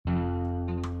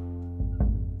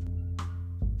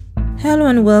Hello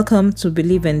and welcome to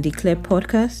Believe and Declare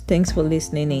podcast. Thanks for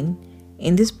listening in.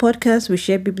 In this podcast, we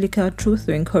share biblical truth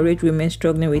to encourage women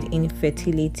struggling with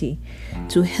infertility,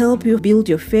 to help you build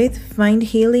your faith, find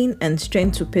healing and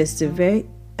strength to persevere,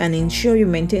 and ensure you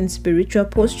maintain spiritual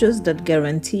postures that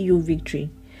guarantee you victory.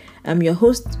 I'm your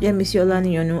host, MSG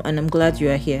Overhearing, and I'm glad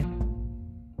you are here.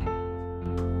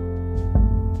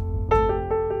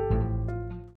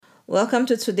 Welcome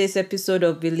to today's episode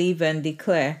of Believe and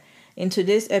Declare. In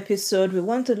today's episode, we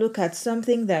want to look at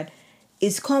something that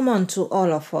is common to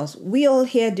all of us. We all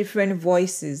hear different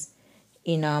voices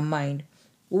in our mind.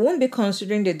 We won't be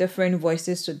considering the different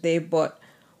voices today, but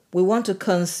we want to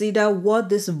consider what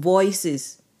these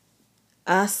voices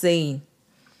are saying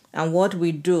and what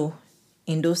we do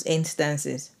in those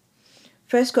instances.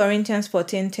 1 Corinthians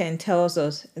 14:10 tells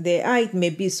us there are, it may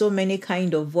be, so many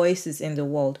kind of voices in the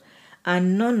world,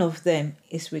 and none of them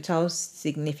is without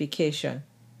signification.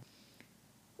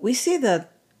 We see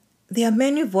that there are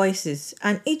many voices,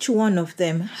 and each one of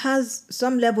them has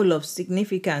some level of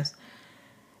significance.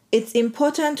 It's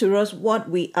important to us what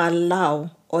we allow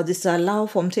or disallow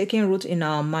from taking root in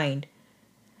our mind,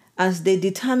 as they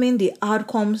determine the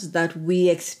outcomes that we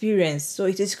experience. So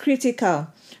it is critical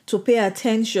to pay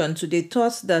attention to the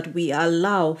thoughts that we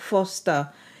allow foster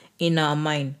in our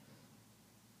mind.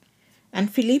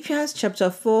 And Philippians chapter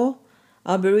 4,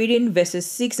 I'll be reading verses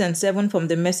 6 and 7 from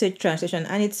the Message translation,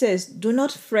 and it says, "Do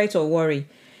not fret or worry.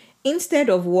 Instead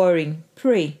of worrying,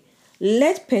 pray.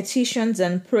 Let petitions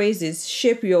and praises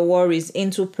shape your worries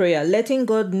into prayer, letting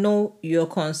God know your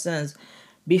concerns.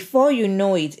 Before you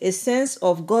know it, a sense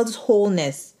of God's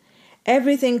wholeness,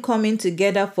 everything coming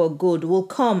together for good, will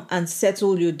come and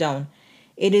settle you down.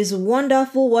 It is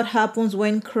wonderful what happens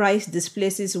when Christ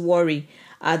displaces worry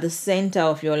at the center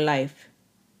of your life."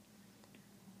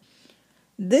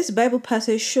 This Bible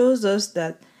passage shows us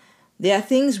that there are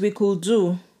things we could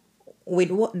do with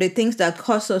the things that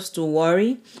cause us to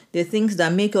worry, the things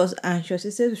that make us anxious.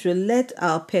 It says we should let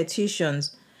our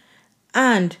petitions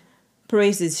and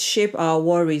praises shape our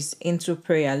worries into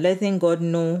prayer, letting God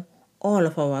know all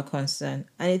of our concern.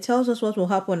 And it tells us what will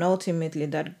happen ultimately,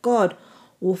 that God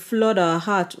will flood our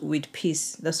heart with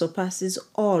peace that surpasses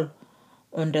all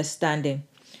understanding.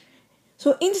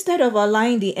 So instead of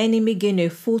allowing the enemy gain a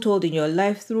foothold in your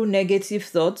life through negative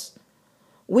thoughts,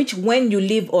 which when you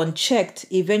leave unchecked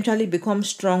eventually become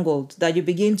strongholds that you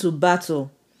begin to battle,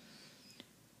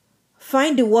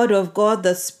 find the word of God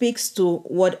that speaks to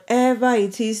whatever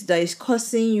it is that is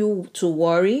causing you to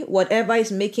worry, whatever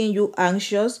is making you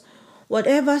anxious,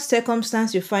 whatever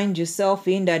circumstance you find yourself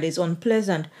in that is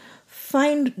unpleasant.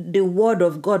 Find the word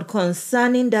of God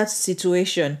concerning that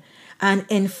situation and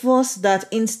enforce that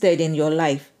instead in your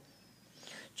life.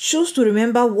 Choose to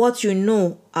remember what you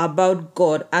know about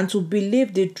God and to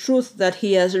believe the truth that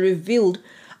He has revealed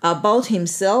about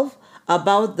Himself,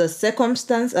 about the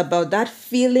circumstance, about that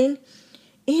feeling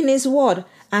in His word,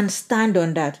 and stand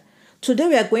on that. Today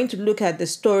we are going to look at the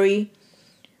story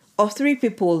of 3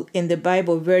 people in the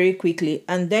Bible very quickly,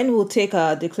 and then we'll take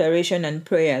our declaration and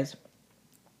prayers.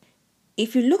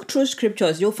 If you look through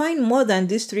scriptures, you'll find more than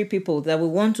these 3 people that we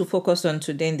want to focus on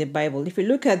today in the Bible. If you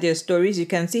look at their stories, you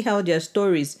can see how their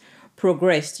stories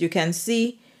progressed. You can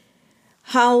see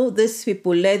how these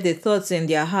people let the thoughts in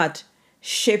their heart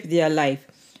shape their life.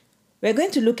 We're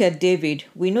going to look at David.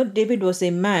 We know David was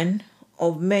a man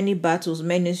of many battles,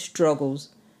 many struggles.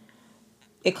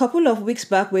 A couple of weeks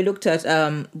back, we looked at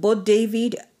both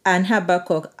David and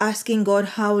Habakkuk asking God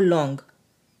how long,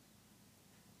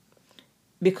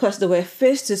 because they were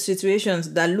faced with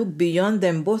situations that looked beyond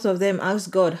them. Both of them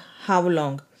asked God, how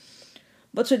long?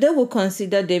 But today we'll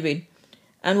consider David,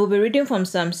 and we'll be reading from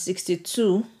Psalm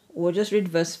 62. We'll just read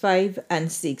verse 5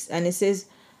 and 6. And it says,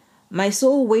 "My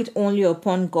soul wait only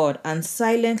upon God, and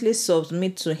silently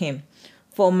submit to Him.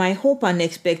 For my hope and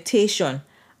expectation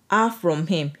are from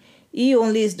Him. He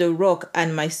only is the rock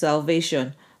and my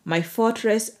salvation, my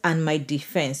fortress and my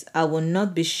defense. I will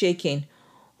not be shaken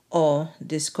or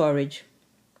discouraged."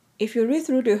 If you read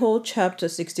through the whole chapter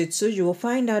 62, you will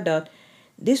find out that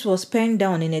this was penned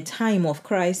down in a time of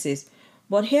crisis.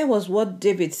 But here was what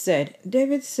David said.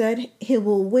 David said he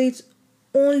will wait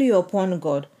only upon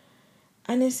God.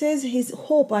 And it says his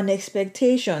hope and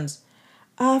expectations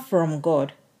are from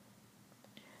God.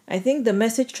 I think the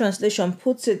Message translation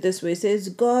puts it this way. It says,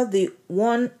 "God, the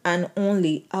one and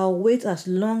only, I'll wait as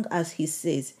long as He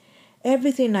says.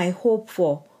 Everything I hope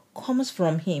for comes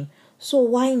from Him. So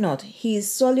why not? He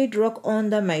is solid rock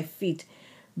under my feet,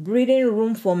 breathing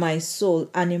room for my soul,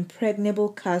 an impregnable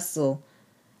castle.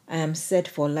 I am set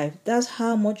for life." That's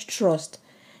how much trust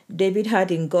David had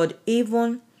in God,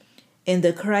 even in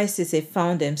the crisis he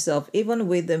found himself, even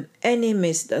with the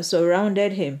enemies that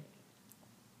surrounded him.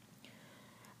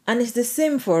 And it's the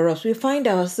same for us. We find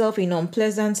ourselves in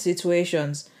unpleasant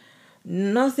situations.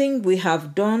 Nothing we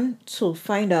have done to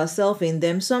find ourselves in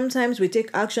them. Sometimes we take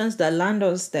actions that land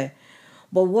us there.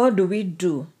 But what do we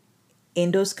do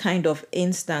in those kind of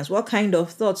instances? What kind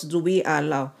of thoughts do we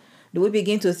allow? Do we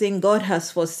begin to think God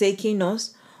has forsaken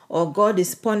us, or God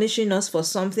is punishing us for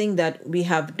something that we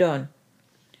have done?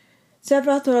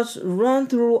 Several thoughts run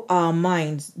through our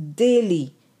minds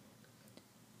daily.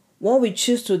 What we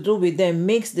choose to do with them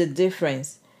makes the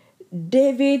difference.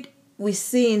 David, we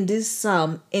see in this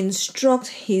psalm, instruct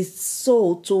his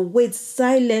soul to wait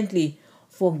silently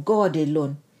for God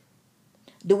alone.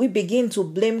 Do we begin to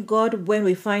blame God when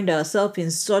we find ourselves in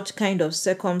such kind of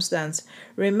circumstance?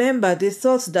 Remember, the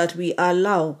thoughts that we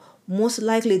allow most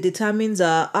likely determines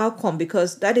our outcome,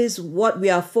 because that is what we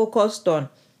are focused on.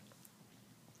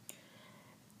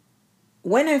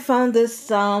 When I found this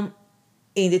psalm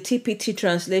in the TPT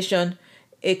translation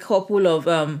a couple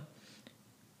of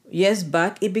years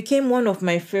back, it became one of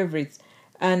my favorites.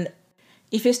 And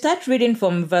if you start reading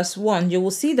from verse 1, you will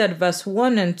see that verse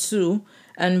 1 and 2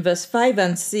 and verse 5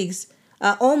 and 6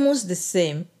 are almost the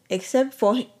same, except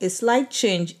for a slight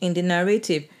change in the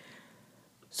narrative.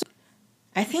 So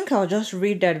I think I'll just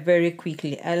read that very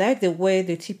quickly. I like the way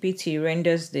the TPT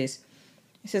renders this.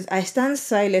 It says, I stand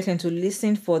silent and to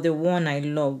listen for the one I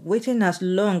love, waiting as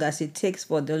long as it takes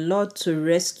for the Lord to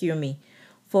rescue me.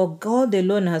 For God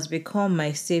alone has become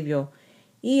my Savior.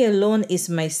 He alone is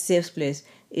my safe place.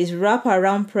 His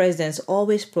wrap-around presence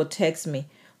always protects me,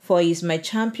 for he is my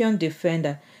champion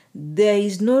defender. There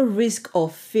is no risk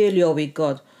of failure with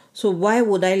God. So why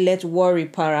would I let worry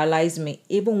paralyze me,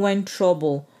 even when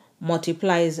trouble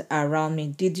multiplies around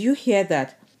me? Did you hear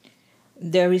that?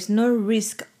 There is no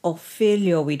risk of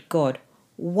failure with God.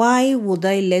 Why would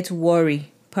I let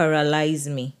worry paralyze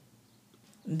me?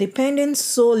 Depending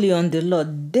solely on the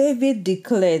Lord, David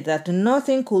declared that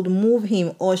nothing could move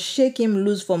him or shake him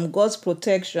loose from God's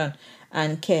protection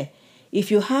and care. If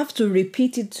you have to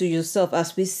repeat it to yourself,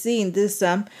 as we see in this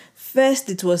psalm, first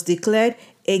it was declared,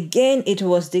 again it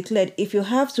was declared. If you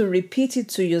have to repeat it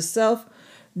to yourself,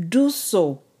 do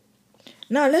so.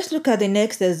 Now let's look at the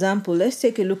next example. Let's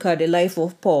take a look at the life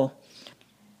of Paul.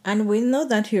 And we know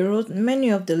that he wrote many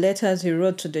of the letters he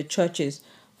wrote to the churches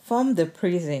from the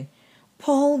prison.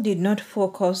 Paul did not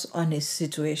focus on his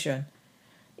situation.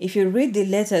 If you read the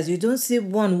letters, you don't see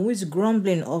one who is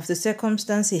grumbling of the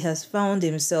circumstance he has found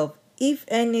himself. If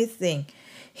anything,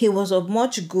 he was of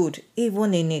much good,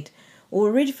 even in it.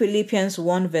 We'll read Philippians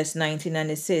 1 verse 19,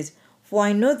 and it says, For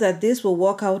I know that this will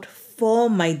work out for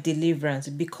my deliverance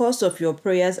because of your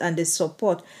prayers and the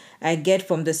support I get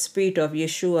from the Spirit of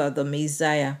Yeshua the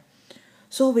Messiah.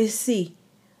 So we see,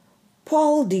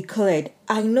 Paul declared,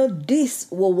 I know this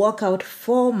will work out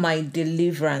for my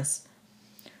deliverance.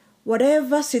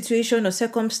 Whatever situation or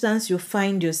circumstance you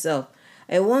find yourself,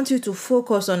 I want you to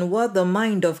focus on what the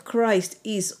mind of Christ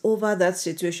is over that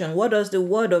situation. What does the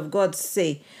Word of God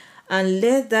say? And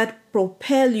let that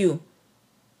propel you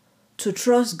to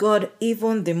trust God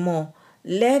even the more.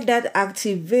 Let that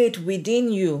activate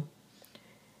within you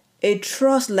a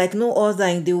trust like no other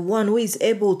in the one who is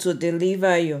able to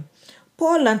deliver you.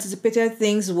 Paul anticipated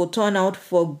things would turn out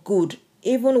for good,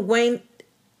 even when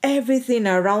everything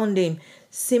around him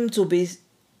seemed to be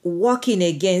working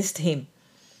against him.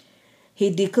 He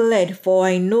declared, For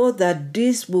I know that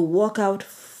this will work out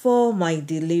for my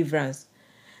deliverance.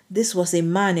 This was a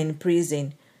man in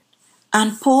prison.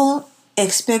 And Paul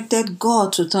expected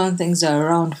God to turn things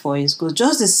around for his good.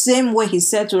 Just the same way he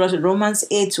said to us in Romans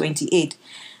 8:28,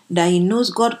 that he knows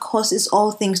God causes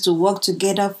all things to work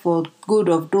together for good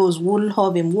of those who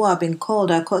love him, who have been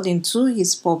called according to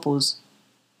his purpose.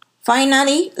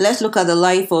 Finally, let's look at the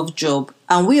life of Job.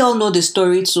 And we all know the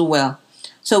story too well,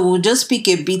 so we'll just pick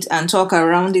a bit and talk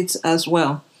around it as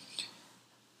well.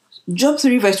 Job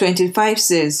 3 verse 25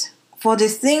 says, For the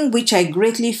thing which I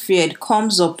greatly feared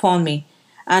comes upon me,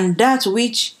 and that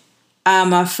which I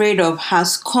am afraid of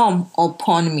has come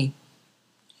upon me.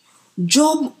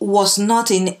 Job was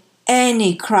not in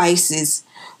any crisis.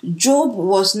 Job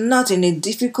was not in a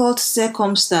difficult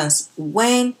circumstance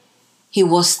when he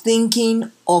was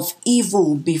thinking of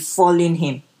evil befalling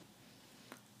him.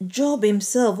 Job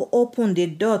himself opened the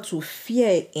door to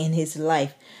fear in his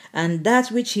life, and that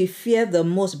which he feared the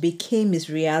most became his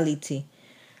reality.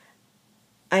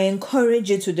 I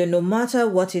encourage you today, no matter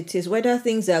what it is, whether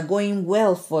things are going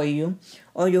well for you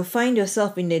or you find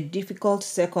yourself in a difficult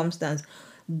circumstance,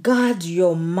 guard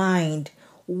your mind.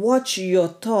 Watch your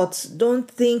thoughts. Don't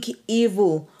think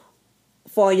evil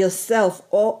for yourself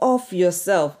or of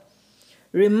yourself.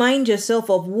 Remind yourself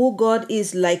of who God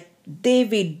is, like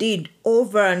David did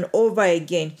over and over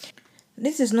again.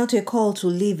 This is not a call to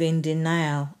live in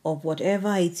denial of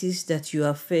whatever it is that you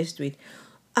are faced with.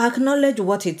 Acknowledge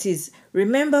what it is.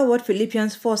 Remember what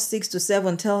Philippians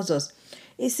 4:6-7 tells us.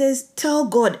 It says, tell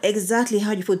God exactly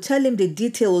how you feel. Tell him the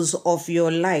details of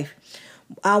your life.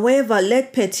 However,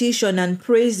 let petition and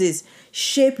praises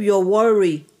shape your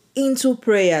worry into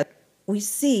prayer. We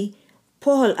see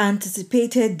Paul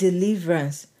anticipated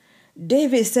deliverance.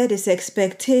 David said his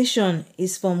expectation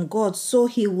is from God, so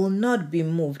he will not be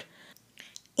moved.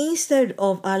 Instead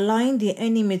of allowing the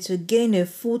enemy to gain a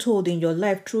foothold in your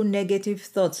life through negative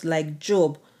thoughts like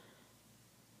Job,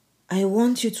 I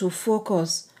want you to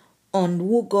focus on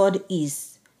who God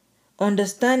is.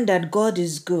 Understand that God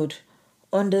is good.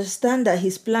 Understand that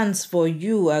his plans for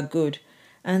you are good.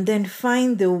 And then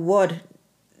find the word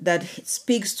that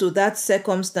speaks to that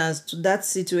circumstance, to that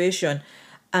situation,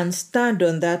 and stand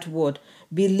on that word,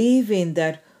 believing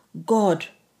that God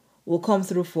will come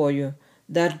through for you,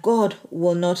 that God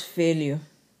will not fail you.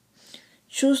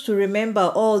 Choose to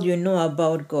remember all you know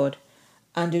about God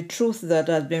and the truth that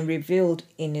has been revealed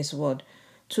in his word.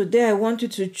 Today, I want you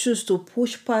to choose to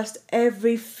push past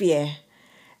every fear,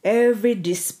 every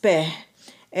despair,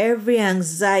 every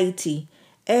anxiety,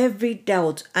 every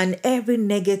doubt, and every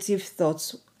negative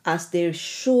thoughts as they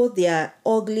show their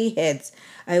ugly heads.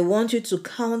 I want you to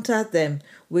counter them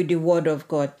with the word of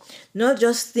God. Not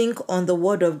just think on the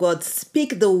word of God.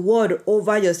 Speak the word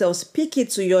over yourself. Speak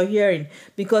it to your hearing,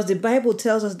 because the Bible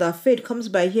tells us that faith comes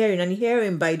by hearing, and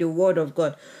hearing by the word of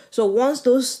God. So once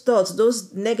those thoughts,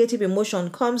 those negative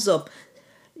emotion comes up,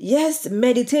 yes,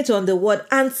 meditate on the word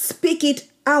and speak it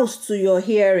out to your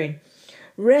hearing.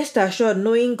 Rest assured,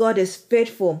 knowing God is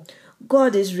faithful.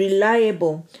 God is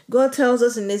reliable. God tells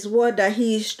us in his word that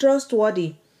he is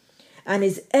trustworthy and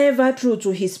is ever true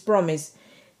to his promise.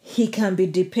 He can be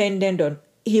depended on.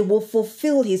 He will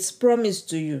fulfill his promise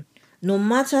to you. No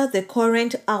matter the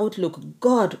current outlook,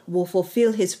 God will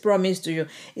fulfill his promise to you.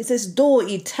 It says, though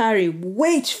it tarry,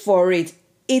 wait for it.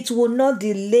 It will not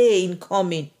delay in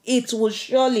coming. It will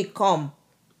surely come.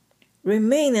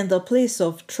 Remain in the place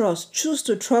of trust. Choose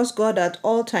to trust God at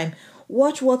all times.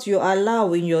 Watch what you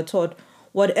allow in your thought.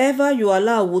 Whatever you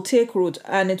allow will take root,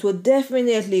 and it will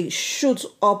definitely shoot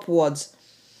upwards.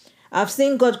 I've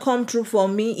seen God come through for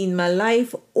me in my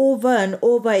life over and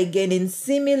over again in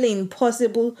seemingly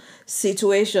impossible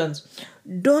situations.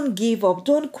 Don't give up.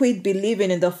 Don't quit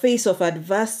believing in the face of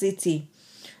adversity.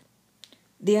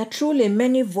 There are truly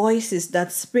many voices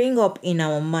that spring up in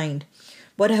our mind.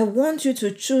 But I want you to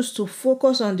choose to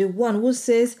focus on the one who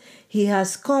says he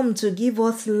has come to give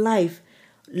us life,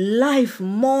 life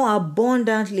more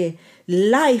abundantly,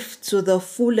 life to the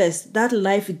fullest. That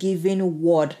life-giving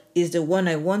word is the one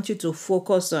I want you to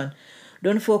focus on.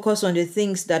 Don't focus on the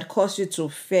things that cause you to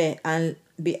fear and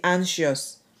be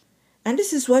anxious. And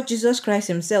this is what Jesus Christ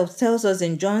himself tells us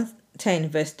in John 10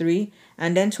 verse 3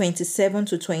 and then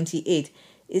 27-28.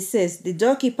 It says, the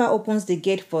doorkeeper opens the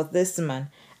gate for this man,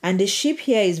 and the sheep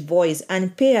hear his voice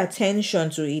and pay attention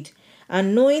to it.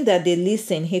 And knowing that they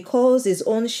listen, he calls his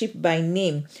own sheep by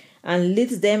name and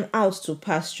leads them out to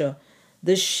pasture.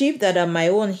 The sheep that are my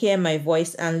own hear my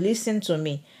voice and listen to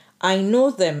me. I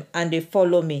know them and they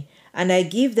follow me, and I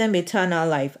give them eternal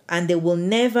life, and they will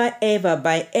never ever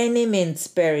by any means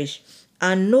perish,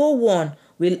 and no one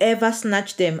will ever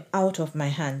snatch them out of my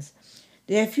hands.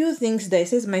 There are a few things that it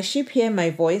says, my sheep hear my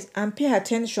voice and pay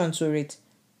attention to it.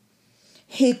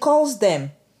 He calls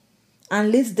them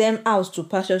and leads them out to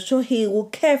pasture, so he will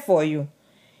care for you.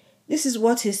 This is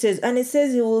what he says. And it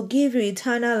says he will give you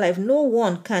eternal life. No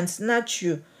one can snatch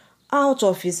you out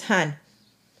of his hand.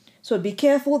 So be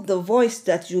careful the voice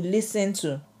that you listen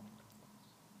to.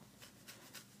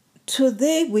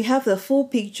 Today we have the full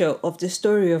picture of the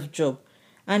story of Job.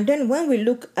 And then when we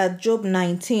look at Job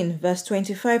 19 verse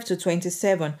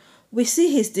 25-27, we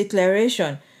see his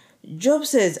declaration. Job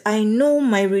says, I know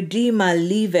my Redeemer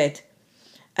liveth.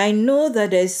 I know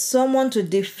that there is someone to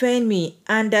defend me,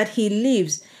 and that he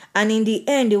lives, and in the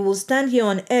end he will stand here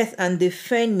on earth and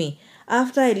defend me.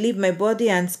 After I leave, my body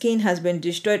and skin has been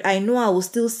destroyed, I know I will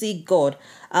still see God.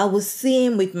 I will see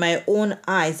him with my own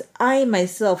eyes. I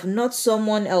myself, not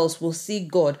someone else, will see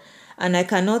God. And I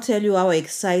cannot tell you how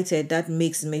excited that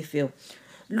makes me feel.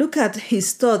 Look at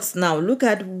his thoughts now. Look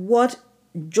at what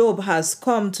Job has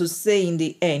come to say in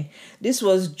the end. This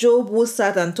was Job who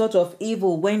sat and thought of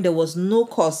evil when there was no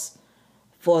cause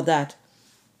for that.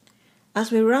 As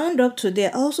we round up today,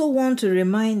 I also want to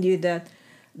remind you that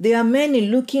There are many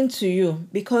looking to you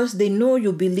because they know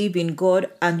you believe in God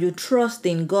and you trust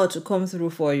in God to come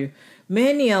through for you.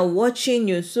 Many are watching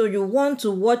you, so you want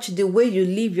to watch the way you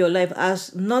live your life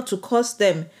as not to cause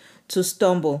them to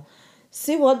stumble.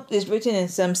 See what is written in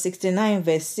Psalm 69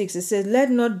 verse 6. It says,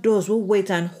 "Let not those who wait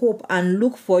and hope and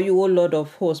look for you, O Lord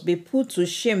of hosts, be put to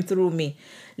shame through me.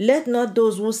 Let not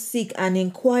those who seek and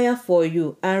inquire for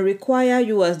you and require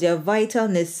you as their vital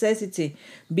necessity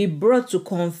be brought to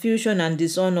confusion and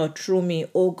dishonor through me,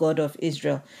 O God of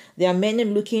Israel." There are many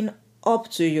looking up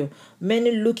to you,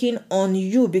 many looking on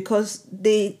you because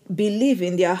they believe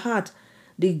in their heart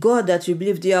the God that you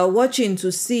believe. They are watching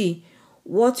to see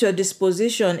what your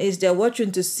disposition is. They're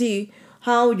watching to see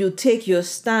how you take your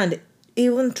stand,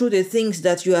 even through the things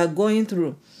that you are going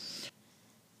through.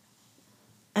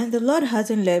 And the Lord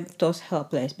hasn't left us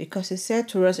helpless because He said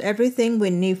to us, everything we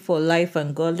need for life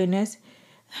and godliness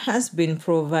has been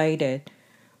provided.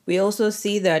 We also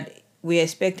see that we are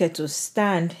expected to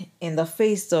stand in the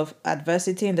face of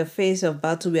adversity, in the face of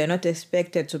battle. We are not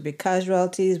expected to be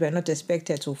casualties. We are not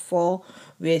expected to fall.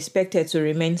 We are expected to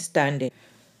remain standing.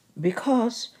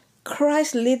 Because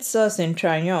Christ leads us in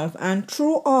triumph, and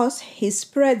through us He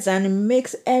spreads and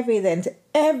makes evident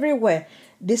everywhere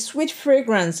the sweet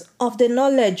fragrance of the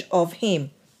knowledge of Him.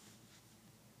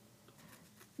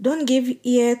 Don't give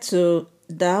ear to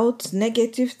doubt,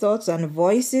 negative thoughts, and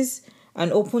voices,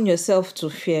 and open yourself to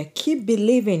fear. Keep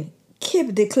believing,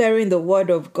 keep declaring the word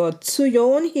of God to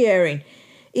your own hearing.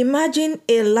 Imagine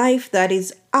a life that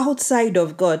is outside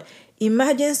of God.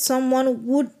 Imagine someone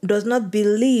who does not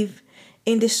believe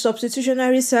in the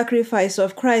substitutionary sacrifice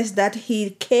of Christ, that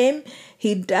He came,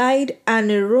 He died,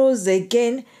 and He rose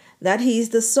again, that He is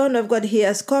the Son of God. He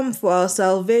has come for our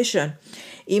salvation.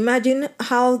 Imagine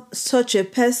how such a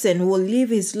person will live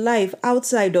his life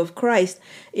outside of Christ,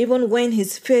 even when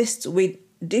he's faced with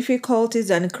difficulties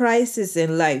and crises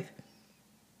in life.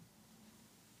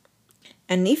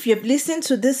 And if you've listened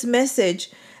to this message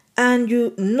and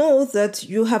you know that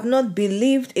you have not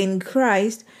believed in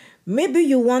Christ, maybe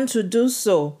you want to do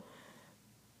so.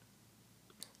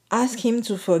 Ask Him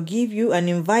to forgive you and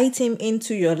invite Him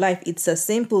into your life. It's as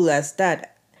simple as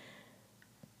that.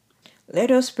 Let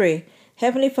us pray.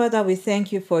 Heavenly Father, we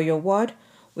thank You for Your word.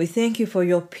 We thank You for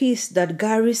Your peace that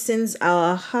garrisons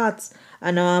our hearts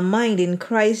and our mind in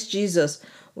Christ Jesus.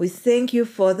 We thank You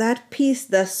for that peace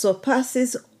that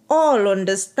surpasses all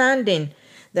understanding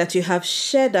that You have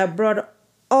shed abroad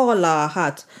all our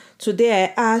hearts. Today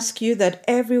I ask You that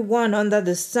everyone under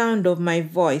the sound of my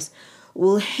voice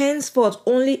will henceforth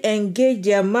only engage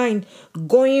their mind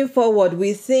going forward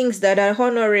with things that are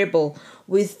honorable,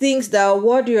 with things that are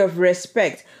worthy of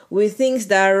respect, with things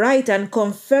that are right and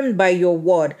confirmed by Your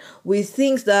word, with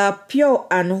things that are pure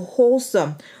and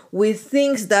wholesome, with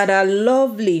things that are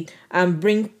lovely and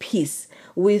bring peace,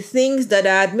 with things that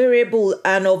are admirable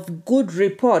and of good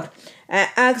report. I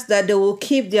ask that they will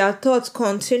keep their thoughts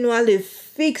continually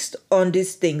fixed on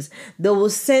these things. They will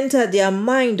center their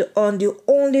mind on the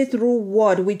only true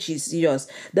word, which is Yours.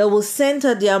 They will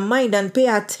center their mind and pay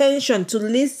attention to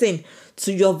listen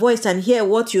to Your voice and hear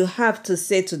what You have to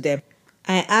say to them.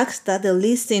 I ask that they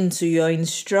listen to Your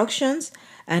instructions,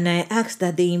 and I ask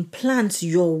that they implant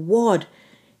Your word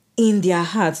in their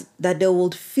hearts, that they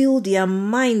would fill their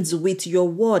minds with Your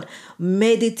word,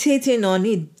 meditating on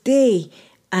it day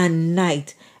and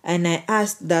night. And I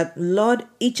ask that, Lord,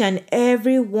 each and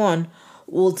every one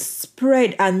will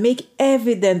spread and make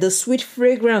evident the sweet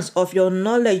fragrance of Your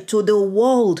knowledge to the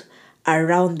world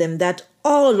around them, that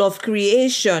all of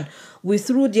creation will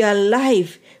through their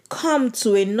life come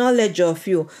to a knowledge of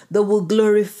You. They will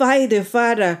glorify the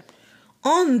Father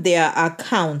on their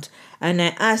account. And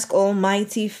I ask,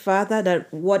 Almighty Father,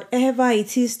 that whatever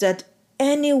it is that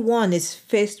anyone is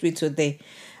faced with today,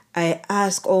 I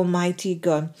ask, Almighty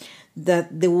God,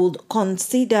 that they will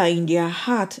consider in their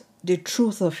heart the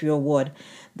truth of Your word,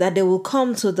 that they will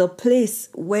come to the place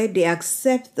where they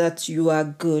accept that You are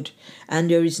good and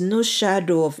there is no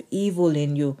shadow of evil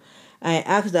in You. I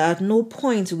ask that at no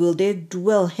point will they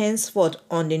dwell henceforth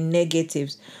on the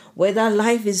negatives, whether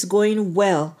life is going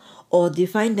well or they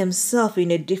find themselves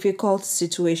in a difficult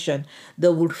situation. They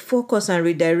will focus and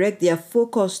redirect their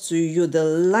focus to You, the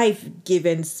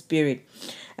life-giving Spirit.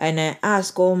 And I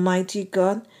ask, Almighty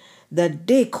God, that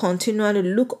they continually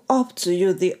look up to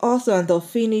You, the author and the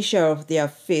finisher of their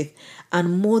faith,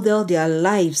 and model their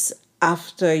lives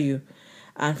after You.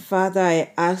 And Father,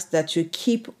 I ask that You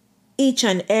keep each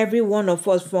and every one of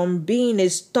us from being a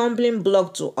stumbling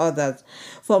block to others,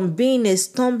 from being a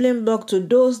stumbling block to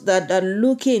those that are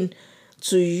looking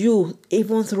to you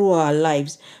even through our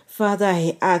lives. Father,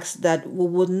 I ask that we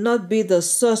would not be the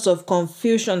source of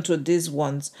confusion to these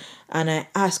ones. And I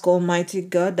ask, Almighty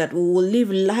God, that we will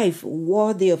live life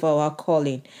worthy of our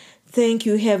calling. Thank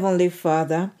you, Heavenly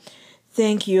Father.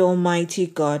 Thank you, Almighty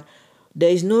God. There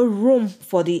is no room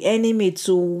for the enemy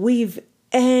to weave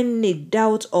any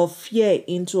doubt or fear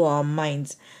into our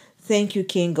minds. Thank you,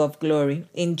 King of Glory.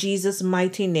 In Jesus'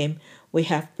 mighty name, we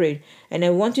have prayed. And I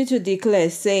want you to declare,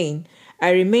 saying,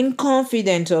 I remain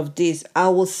confident of this. I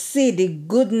will see the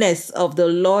goodness of the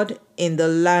Lord in the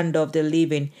land of the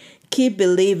living. Keep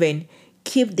believing.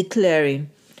 Keep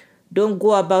declaring. Don't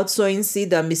go about sowing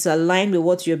seed that misalign with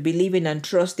what you're believing and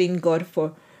trusting God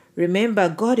for. Remember,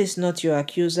 God is not your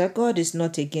accuser. God is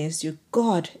not against you.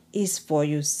 God is for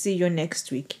you. See you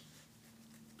next week.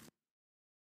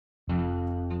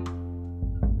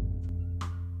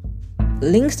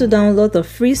 Links to download the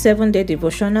free 7-day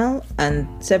devotional and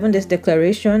 7 days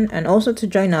declaration, and also to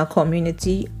join our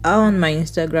community, are on my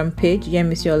Instagram page,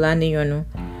 Yemisiolani.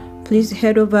 Please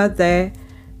head over there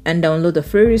and download the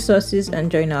free resources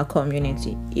and join our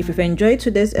community. If you've enjoyed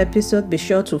today's episode, be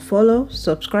sure to follow,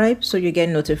 subscribe so you get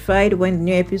notified when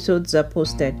new episodes are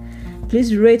posted.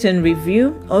 Please rate and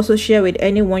review. Also share with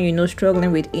anyone you know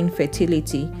struggling with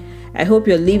infertility. I hope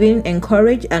you're living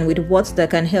encouraged and with words that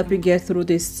can help you get through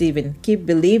this season. Keep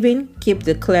believing, keep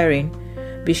declaring.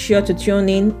 Be sure to tune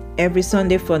in every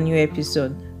Sunday for a new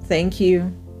episode. Thank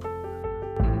you.